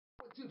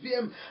2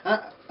 p.m.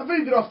 A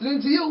very good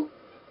afternoon to you.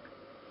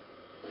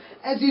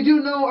 As you do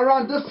know,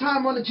 around this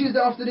time on a Tuesday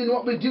afternoon,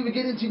 what we do, we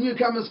get into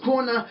Newcomers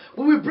Corner,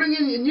 where we bring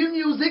in new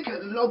music,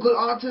 local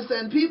artists,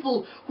 and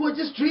people who are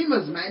just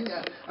dreamers, man.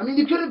 I mean,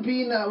 you could have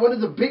been one of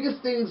the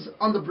biggest things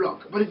on the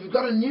block, but if you've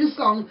got a new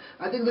song,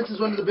 I think this is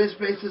one of the best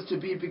places to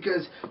be,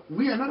 because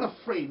we are not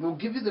afraid. We'll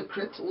give you the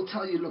credit. We'll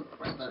tell you, look,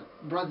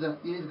 brother,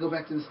 you need to go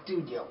back to the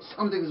studio.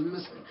 Something is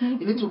missing.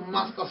 You need to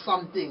master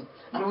something.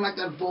 I don't like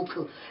that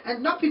vocal.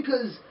 And not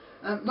because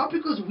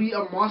we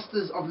are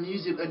masters of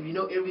music and we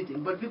know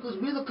everything, but because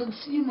we're the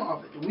consumer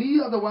of it. We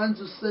are the ones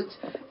who sit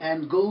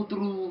and go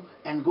through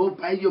and go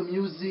buy your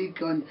music,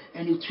 and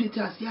you tweet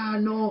us, yeah,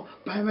 no,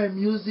 buy my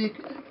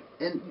music,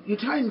 and you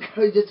try and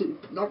encourage us to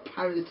not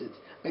pirate it.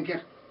 Like,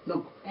 yeah,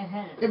 no.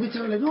 Every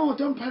time, like, no,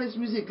 don't pirate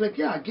music. Like,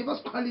 yeah, give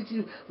us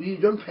quality. We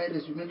don't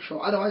pirate, we make sure.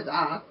 Otherwise,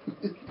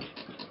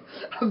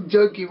 I'm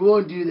joking, we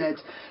won't do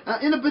that.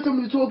 In a bit, I'm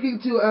going to be talking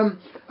to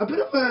a bit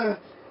of a...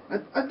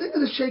 I think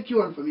it's a shaky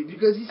one for me,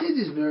 because he says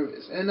he's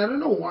nervous, and I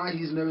don't know why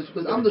he's nervous,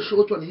 because I'm the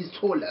short one, he's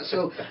taller,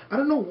 so I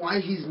don't know why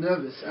he's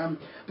nervous.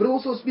 But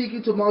also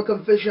speaking to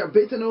Malcolm Fisher,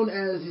 better known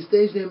as his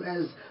stage name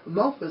as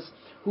Malfis,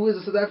 who is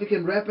a South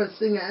African rapper,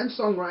 singer, and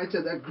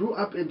songwriter that grew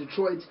up in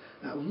Detroit.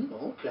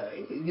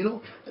 Okay, you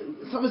know,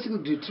 someone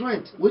saying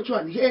Detroit. Which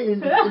one? Yeah,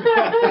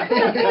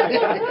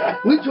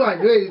 which one?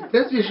 Wait,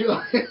 let's be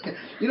sure.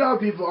 You know how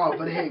people are,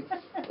 but hey.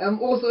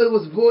 Also, it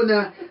was born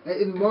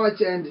in March,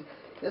 and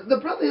the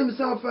brother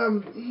himself,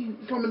 he,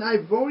 from an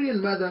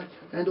Ivorian mother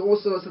and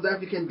also a South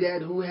African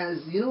dad who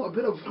has, you know, a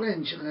bit of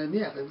French. And I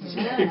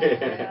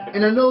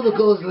know the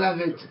girls love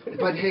it,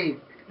 but hey,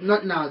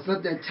 not now, it's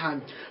not that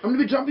time. I'm going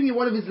to be dropping you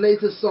one of his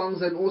latest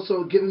songs and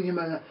also giving him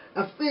a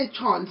fair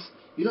chance,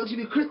 you know, to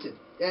be credited,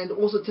 and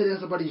also telling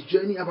us about his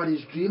journey, about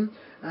his dream.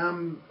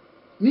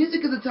 Music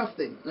is a tough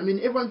thing. I mean,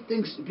 everyone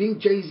thinks being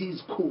Jay-Z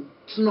is cool.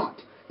 It's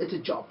not. It's a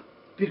job.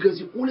 Because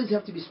you always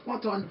have to be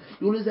spot on,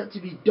 you always have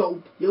to be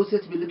dope, you always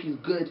have to be looking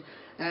good.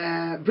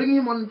 Bringing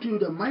him on to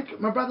the mic,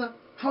 my brother,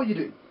 how are you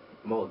doing?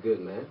 I'm all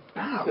good, man.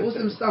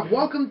 Awesome stuff.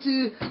 Welcome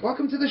to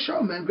the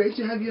show, man. Great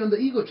to have you on the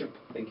Ego Trip.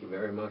 Thank you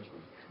very much,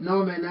 man.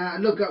 No, man,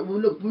 look,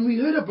 when we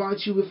heard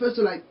about you, we first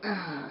were like,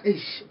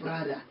 ish,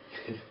 brother,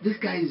 this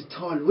guy is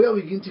tall. Where are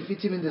we going to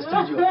fit him in the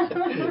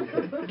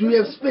studio? Do we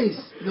have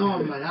space?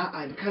 No, man,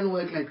 I can't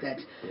work like that.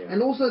 Yeah.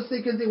 And also, the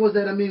second thing was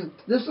that, I mean,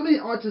 there's so many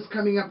artists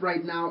coming up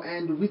right now,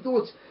 and we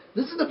thought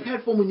this is the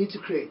platform we need to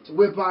create,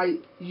 whereby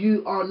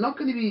you are not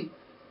going to be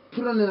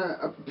put on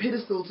a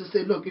pedestal to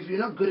say, look, if you're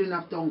not good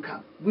enough, don't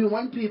come. We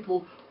want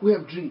people who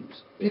have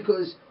dreams,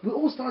 because we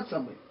all start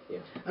somewhere. Yeah.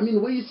 I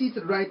mean, where you see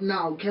it right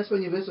now, Casper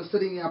Universe was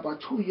sitting here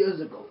about 2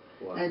 years ago.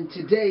 Wow. And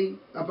today,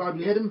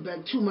 we had him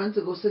back 2 months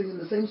ago sitting in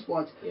the same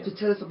spot to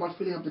tell us about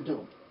filling up the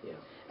dome. Yeah.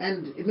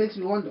 And it makes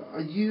me wonder,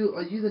 are you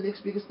the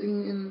next biggest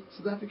thing in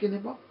South African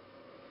hip-hop?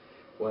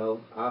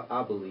 Well,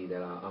 I believe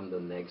that I'm the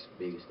next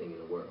biggest thing in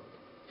the world.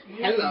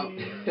 Hello.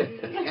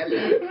 Hello.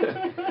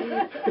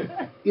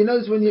 You know,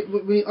 it's when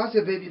you ask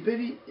your baby,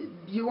 do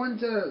you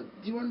want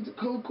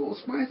Coke or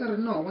Spice? I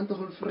don't know, I want the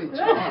whole fridge.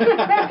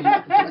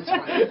 That's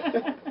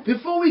fine.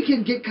 Before we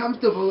can get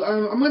comfortable,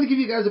 I'm going to give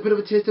you guys a bit of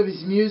a taste of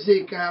his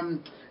music.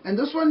 And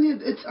this one,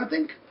 I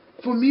think,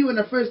 for me, when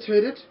I first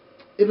heard it,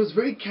 it was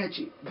very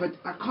catchy, but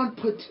I can't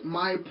put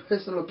my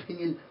personal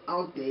opinion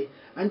out there,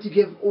 and to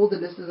give all the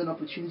listeners an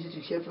opportunity to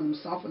hear from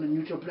himself on a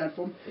neutral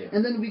platform,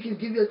 and then we can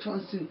give you a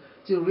chance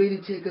to really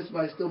take us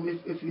by storm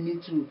if you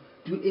need to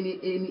do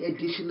any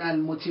additional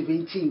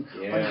motivating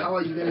on how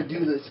are you going to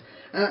do this.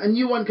 A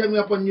new one coming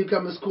up on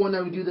Newcomers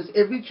Corner. We do this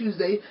every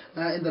Tuesday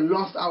in the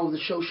last hour of the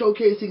show,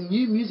 showcasing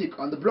new music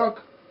on the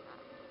block.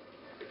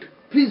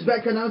 Please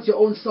back announce your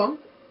own song.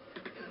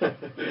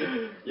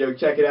 Yo,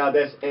 check it out.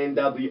 That's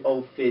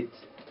NWO Fit,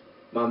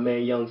 my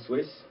man Young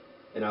Swiss,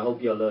 and I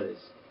hope y'all love this.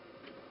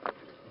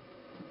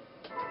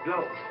 Yo,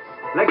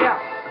 look out.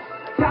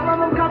 Tell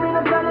them I'm coming,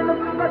 I'm telling the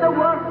truth of the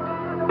world.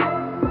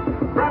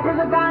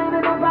 Rappers are dying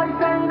and nobody's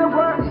saying the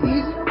word.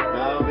 Easy.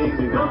 No,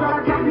 easy. Those that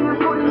are talking and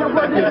putting the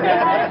word in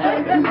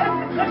the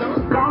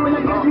calling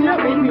against me, I'm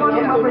waiting on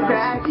my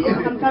protect.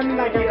 I'm telling you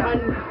like a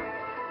hun.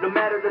 No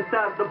matter the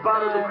size, the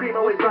bottle, the cream,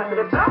 always rise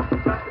to the top.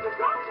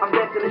 I'm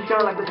dancing to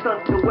shine like the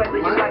sun to the weather,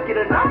 you like it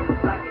or not.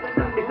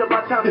 It's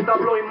about time to start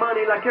blowing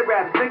money like a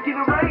rap. Thank you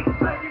to right.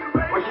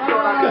 Why you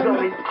feel like a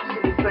dummy?